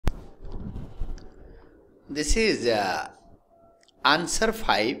This is answer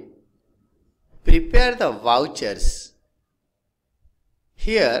 5. Prepare the vouchers.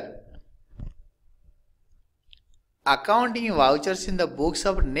 Here, accounting vouchers in the books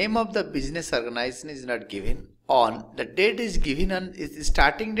of name of the business organization is not given. On the date is given, and the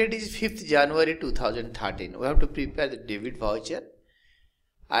starting date is 5th January 2013. We have to prepare the debit voucher.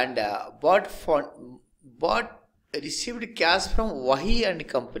 And bought received cash from Wahi and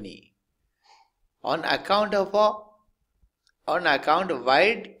Company on account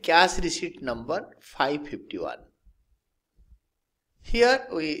wide cash receipt number 551. Here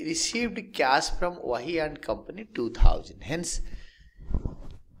we received cash from Wahi and Company 2000. Hence,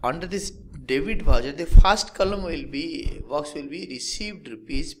 under this debit voucher, the first column box will be received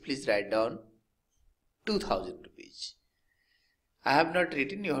rupees. Please write down 2000 rupees. I have not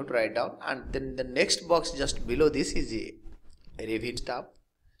written, you have to write down. And then the next box just below this is a revenue stamp.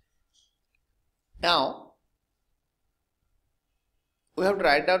 Now, we have to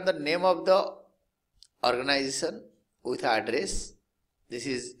write down the name of the organization with address. This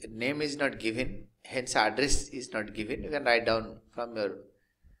is name is not given, hence address is not given. You can write down from your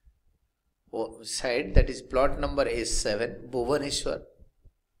side, that is plot number S7, Bhubaneswar.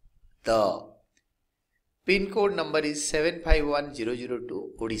 The pin code number is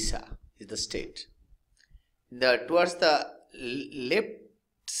 751002, Odisha is the state. Towards the left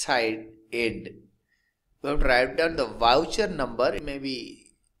side end, we have to write down the voucher number, maybe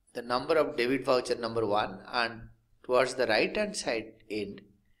the number of debit voucher number 1, and towards the right hand side end,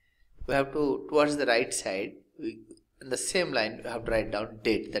 we have to, towards the right side, in the same line, we have to write down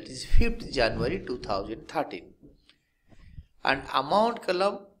date, that is 5th January 2013. And amount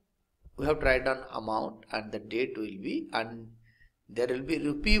column, we have to write down amount, and the date will be, and there will be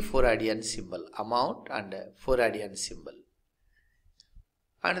rupee 4 ADN symbol, amount and 4 ADN symbol.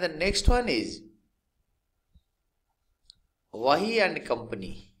 And the next one is Wahi and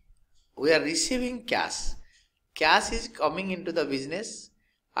Company. We are receiving cash. Cash is coming into the business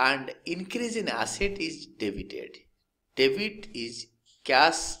and increase in asset is debited. Debit is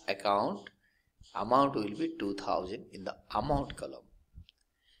cash account, amount will be 2000 in the amount column.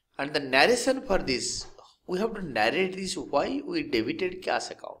 And the narration for this, we have to narrate this why we debited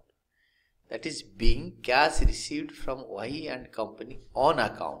cash account. That is being cash received from Wahi and Company on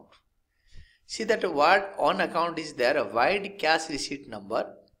account. See that word on account is there, a wide cash receipt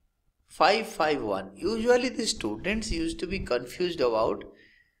number 551. Usually the students used to be confused about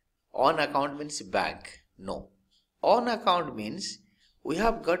on account means bank. No. On account means we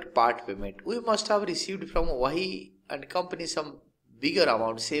have got part payment. We must have received from Wahi and Company some bigger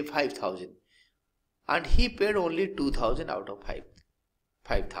amount, say 5,000. And he paid only 2,000 out of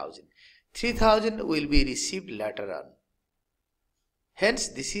 5,000. 3,000 will be received later on. Hence,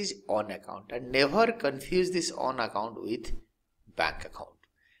 this is on account, and never confuse this on account with bank account.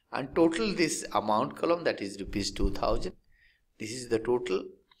 And total this amount column, that is rupees 2,000. This is the total.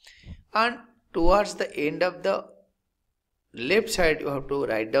 And towards the end of the left side, you have to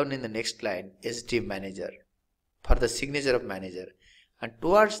write down in the next line SD manager for the signature of manager. And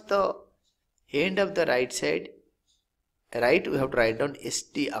towards the end of the right side, right, we have to write down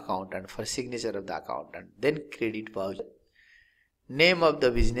SD accountant for signature of the accountant. Then credit voucher. Name of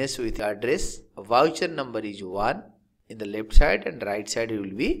the business with address. Voucher number is 1 in the left side, and right side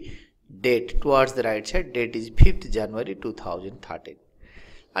will be date. Towards the right side, date is 5th January 2013.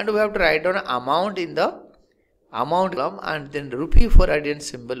 And we have to write down amount in the amount column, and then rupee 4 ADN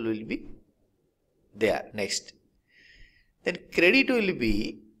symbol will be there. Next. Then credit will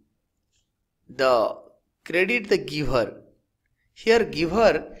be the credit the giver. Here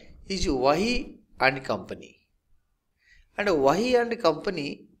giver is Wahi and Company. And Wahi and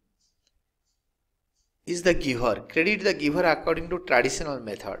Company is the giver. Credit the giver according to traditional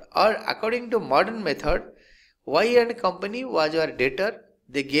method. Or according to modern method, Wahi and Company was our debtor.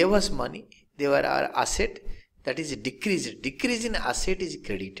 They gave us money. They were our asset. That is decreased. Decrease in asset is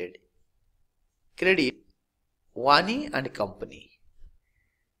credited. Credit Wahi and Company.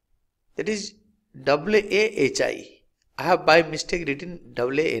 That is WAHI. I have by mistake written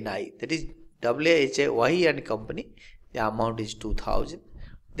WANI. That is WAHI, Wahi and Company. The amount is 2,000.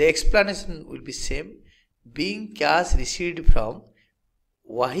 The explanation will be same. Being cash received from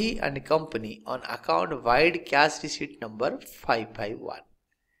Wahi and Company on account wide cash receipt number 551.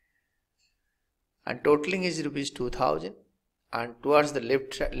 And totaling is rupees 2,000. And towards the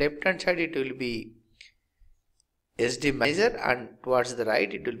left hand side it will be SD manager, and towards the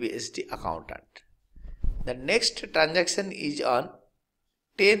right it will be SD accountant. The next transaction is on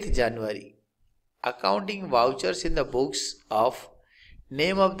 10th January. Accounting vouchers in the books of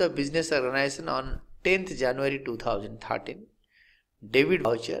name of the business organization on 10th January 2013 debit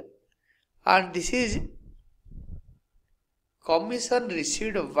voucher, and this is commission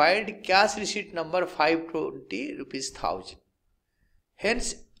received wide cash receipt number 520 rupees 1000.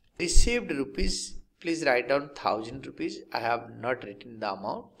 Hence received rupees, please write down 1000 rupees. I have not written the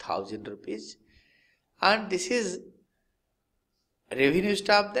amount, 1000 rupees. And this is revenue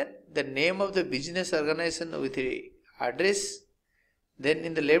stamp, then the name of the business organization with the address. Then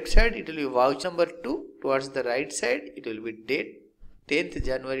in the left side it will be voucher number 2. Towards the right side it will be date 10th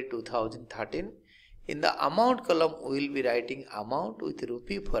January 2013. In the amount column we will be writing amount with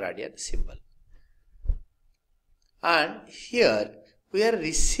rupee per ADN symbol. And here we are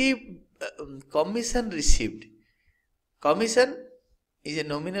received commission received. Commission is a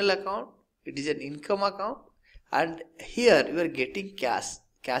nominal account. It is an income account. And here you are getting cash.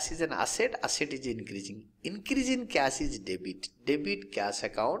 Cash is an asset. Asset is increasing. Increase in cash is debit. Debit cash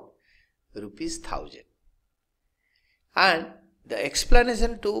account rupees 1000. And the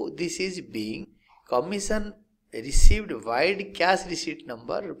explanation to this is being commission received wide cash receipt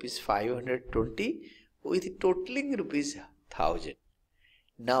number rupees 520 with totaling rupees 1000.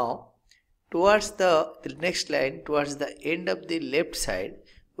 Now towards the next line, towards the end of the left side,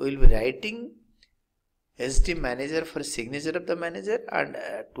 we will be writing SD manager for signature of the manager, and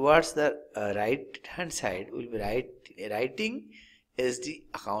towards the right hand side we will be writing SD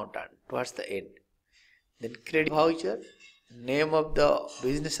accountant towards the end. Then credit voucher, name of the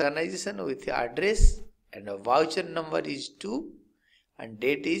business organization with the address, and a voucher number is 2 and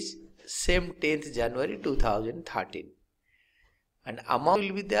date is same 10th January 2013. And amount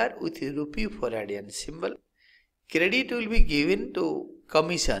will be there with rupee per ADN symbol. Credit will be given to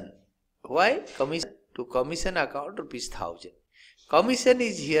commission. Why? Commission to commission account rupees 1000. Commission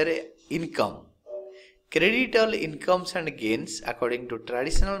is here a income. Credit all incomes and gains according to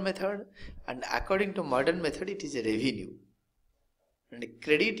traditional method, and according to modern method it is a revenue. And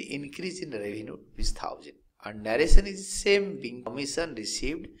credit increase in revenue is 1000. And narration is same, being commission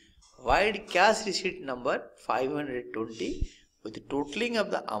received wide cash receipt number 520 with the totaling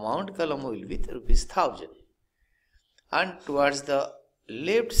of the amount column will be rupees 1000. And towards the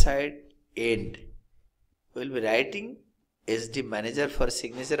left side end we will be writing SD manager for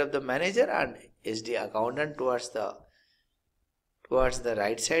signature of the manager, and SD accountant towards the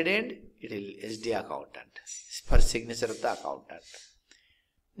right side end it will SD accountant for signature of the accountant.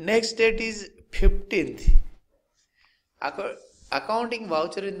 Next date is 15th. Accounting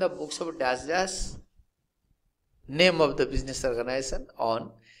voucher in the books of dash dash, name of the business organization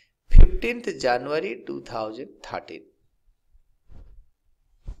on 15th January 2013.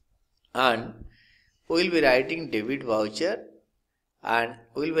 And we will be writing debit voucher, and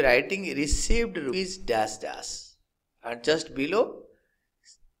we will be writing received rupees dash dash, and just below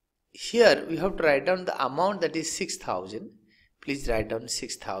here we have to write down the amount, that is 6000. Please write down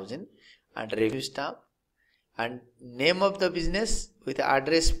 6000 and revenue stamp, and name of the business with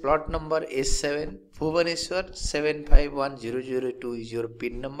address plot number S7 Bhubaneswar 751002 is your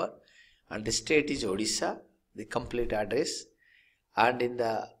PIN number, and the state is Odisha, the complete address. And in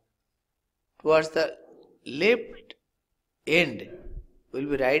the towards the left end we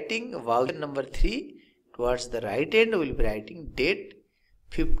will be writing voucher number 3. Towards the right end we will be writing date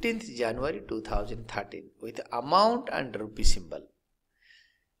 15th January 2013 with amount and rupee symbol.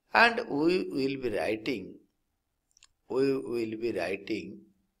 And we will be writing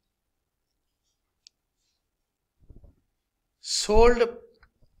sold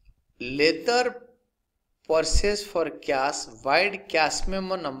leather purchase for cash, wide cash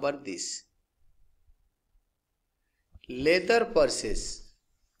memo number this. Leather purchase,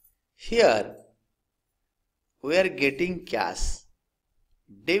 here we are getting cash.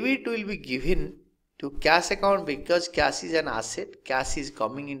 Debit will be given to cash account because cash is an asset. Cash is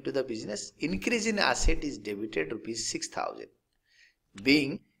coming into the business. Increase in asset is debited rupees 6000.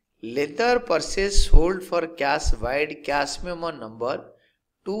 Being leather purchase sold for cash, wide cash memo number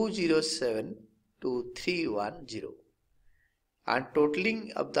 2072310, and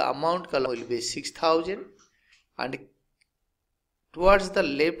totaling of the amount column will be 6000. And towards the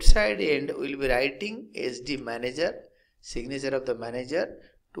left side end we will be writing SD manager, signature of the manager.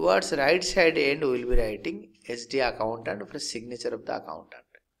 Towards right side end we will be writing SD accountant for signature of the accountant.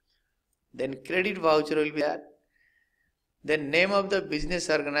 Then credit voucher will be there. Then name of the business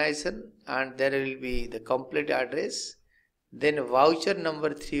organization, and there will be the complete address. Then voucher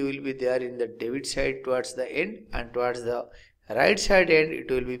number 3 will be there in the debit side towards the end, and towards the right side end it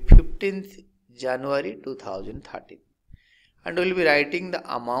will be 15th January 2013. And we will be writing the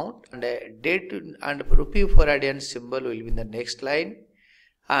amount, and a date and rupee per ADN symbol will be in the next line.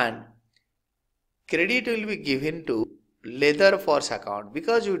 And credit will be given to leather purse account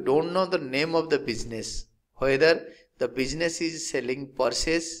because you don't know the name of the business, whether the business is selling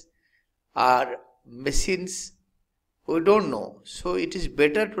purses or machines, we don't know. So it is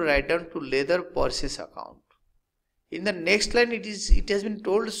better to write down to leather purses account. In the next line it has been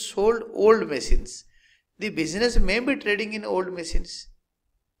told sold old machines. The business may be trading in old machines,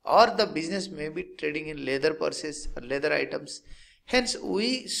 or the business may be trading in leather purses or leather items. Hence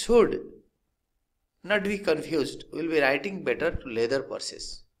we should not be confused. We will be writing better to leather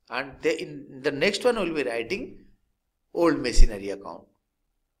purses, and in the next one we will be writing old machinery account.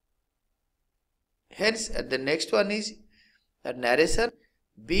 Hence the next one is a narration.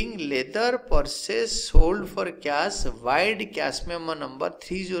 Being leather purses sold for cash, wide cash memo number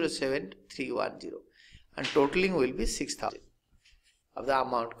 307310, and totaling will be 6000 of the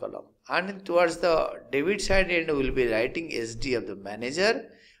amount column. And towards the debit side end we will be writing SD of the manager,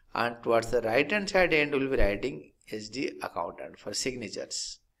 and towards the right hand side end we will be writing SD accountant for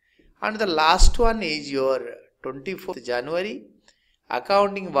signatures. And the last one is your 24th January.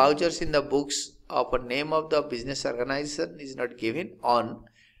 Accounting vouchers in the books of a name of the business organization is not given on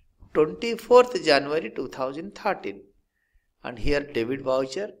 24th January 2013. And here debit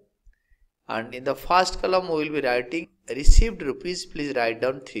voucher. And in the first column we will be writing received rupees, please write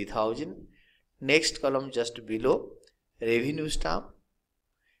down 3000. Next column just below revenue stamp.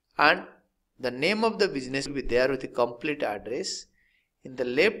 And the name of the business will be there with the complete address. In the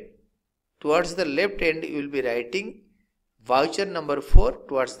left, towards the left end you will be writing voucher number 4.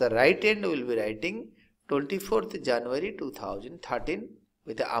 Towards the right end we will be writing 24th January 2013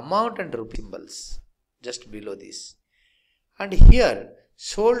 with the amount and rupee symbols just below this. And here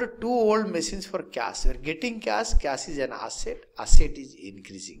sold 2 old machines for cash. We are getting cash. Cash is an asset. Asset is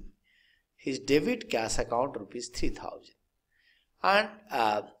increasing. His debit cash account rupees 3000. And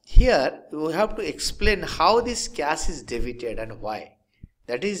here we have to explain how this cash is debited and why.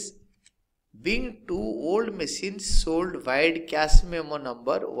 That is, being 2 old machines sold wide cash memo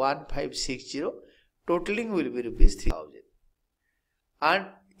number 1560, totaling will be rupees 3000. And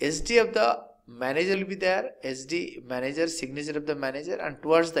SD of the manager will be there, SD manager, signature of the manager, and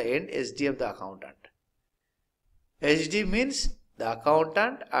towards the end SD of the accountant. SD means the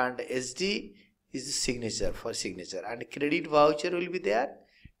accountant and SD is the signature for signature, and credit voucher will be there,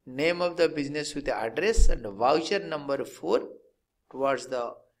 name of the business with the address, and voucher number 4 towards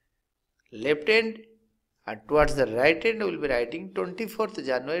the left end, and towards the right end we will be writing 24th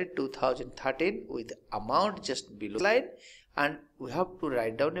January 2013 with amount just below line, and we have to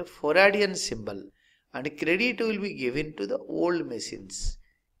write down a Foradian symbol, and credit will be given to the old machines.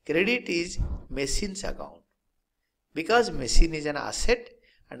 Credit is machines account because machine is an asset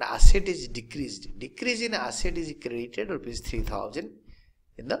and asset is decreased. Decrease in asset is credited rupees 3000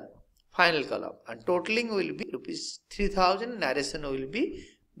 in the final column, and totaling will be rupees 3000. Narration will be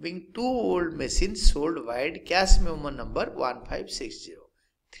being 2 old machines sold wide cash memo number 1560.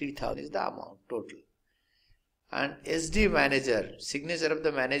 3000 is the amount total. And SD manager, signature of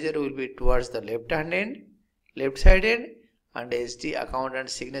the manager will be towards the left side end, and SD accountant,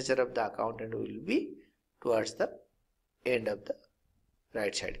 signature of the accountant will be towards the end of the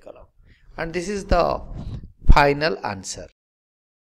right side column. And this is the final answer.